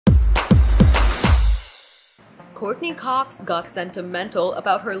Courteney Cox got sentimental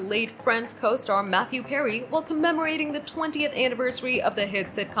about her late Friends co-star Matthew Perry while commemorating the 20th anniversary of the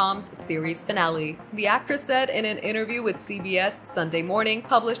hit sitcom's series finale. The actress said in an interview with CBS Sunday Morning,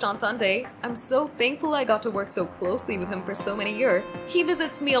 published on Sunday, "I'm so thankful I got to work so closely with him for so many years. He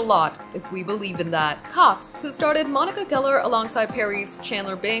visits me a lot, if we believe in that." Cox, who started Monica Geller alongside Perry's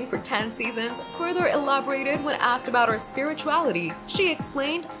Chandler Bing for 10 seasons, further elaborated when asked about her spirituality. She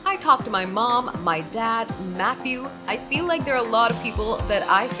explained, "I talk to my mom, my dad, Matthew. I feel like there are a lot of people that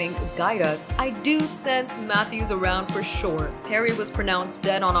I think guide us. I do sense Matthew's around for sure." Perry was pronounced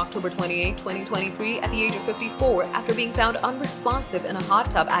dead on October 28, 2023 at the age of 54 after being found unresponsive in a hot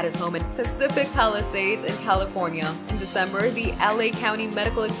tub at his home in Pacific Palisades in California. In December, the LA County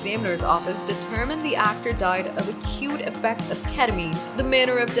Medical Examiner's Office determined the actor died of acute effects of ketamine. The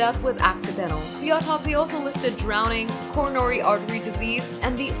manner of death was accidental. The autopsy also listed drowning, coronary artery disease,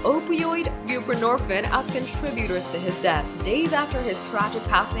 and the opioid buprenorphine as contributors to his death. Days after his tragic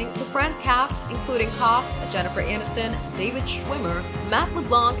passing, the Friends cast, including Cox, Jennifer Aniston, David Schwimmer, Matt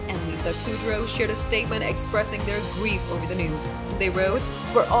LeBlanc, and Lisa Kudrow, shared a statement expressing their grief over the news. They wrote,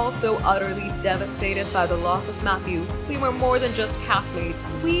 "We're all so utterly devastated by the loss of Matthew. We were more than just castmates.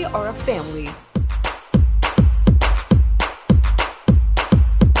 We are a family."